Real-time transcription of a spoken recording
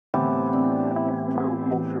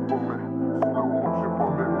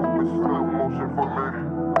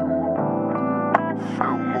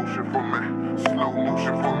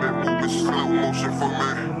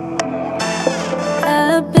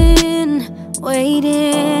I've been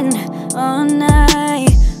waiting all night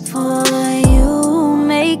for you,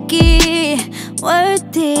 make it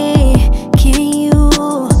worth it. Can you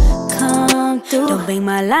come through? Don't bang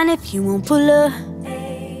my line if you won't pull up.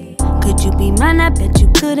 Could you be mine? I bet you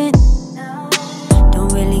couldn't.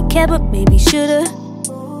 Don't really care, but maybe shoulda.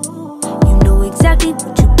 You know exactly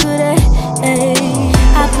what you good at. Ay.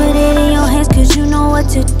 I put it in your hands cause you know what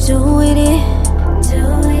to do with it.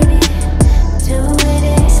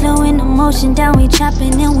 Slowing the motion down, we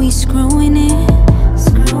chopping and we screwing it.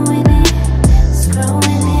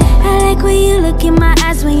 I like when you look in my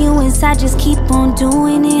eyes when you inside, just keep on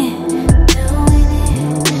doing it.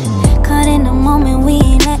 Caught in the moment, we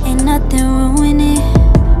ain't letting nothing ruin it.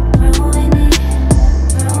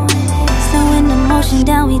 Slowing the motion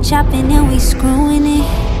down, we chopping and we screwing it.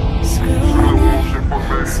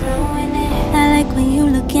 I like when you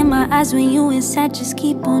look in my eyes when you inside, just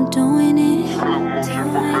keep on doing it.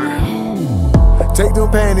 Take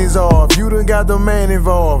them panties off, you done got the man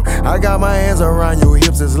involved. I got my hands around your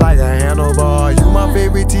hips, it's like a handlebar. You my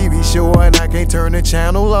favorite TV show and I can't turn the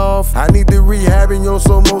channel off. I need to rehab in your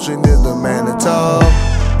slow motion, is the man to talk.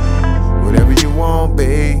 Whatever you want,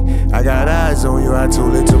 babe, I got eyes on you, I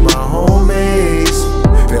told it to my homies.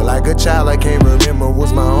 Feel like a child, I can't remember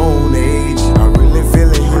what's my own age. I'm really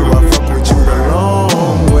feeling you, I fuck with you the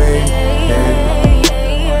long way.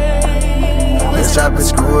 Let's chop and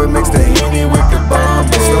screw it, mix the Henny with the bomb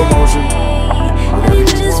in slow motion. And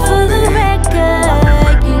just for the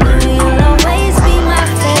record, you know you'll always be my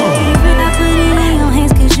favorite. I put it in your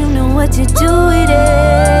hands cause you know what to do with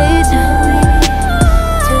it.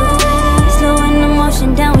 Slowing the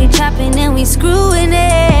motion down, we chopping and we screwing it.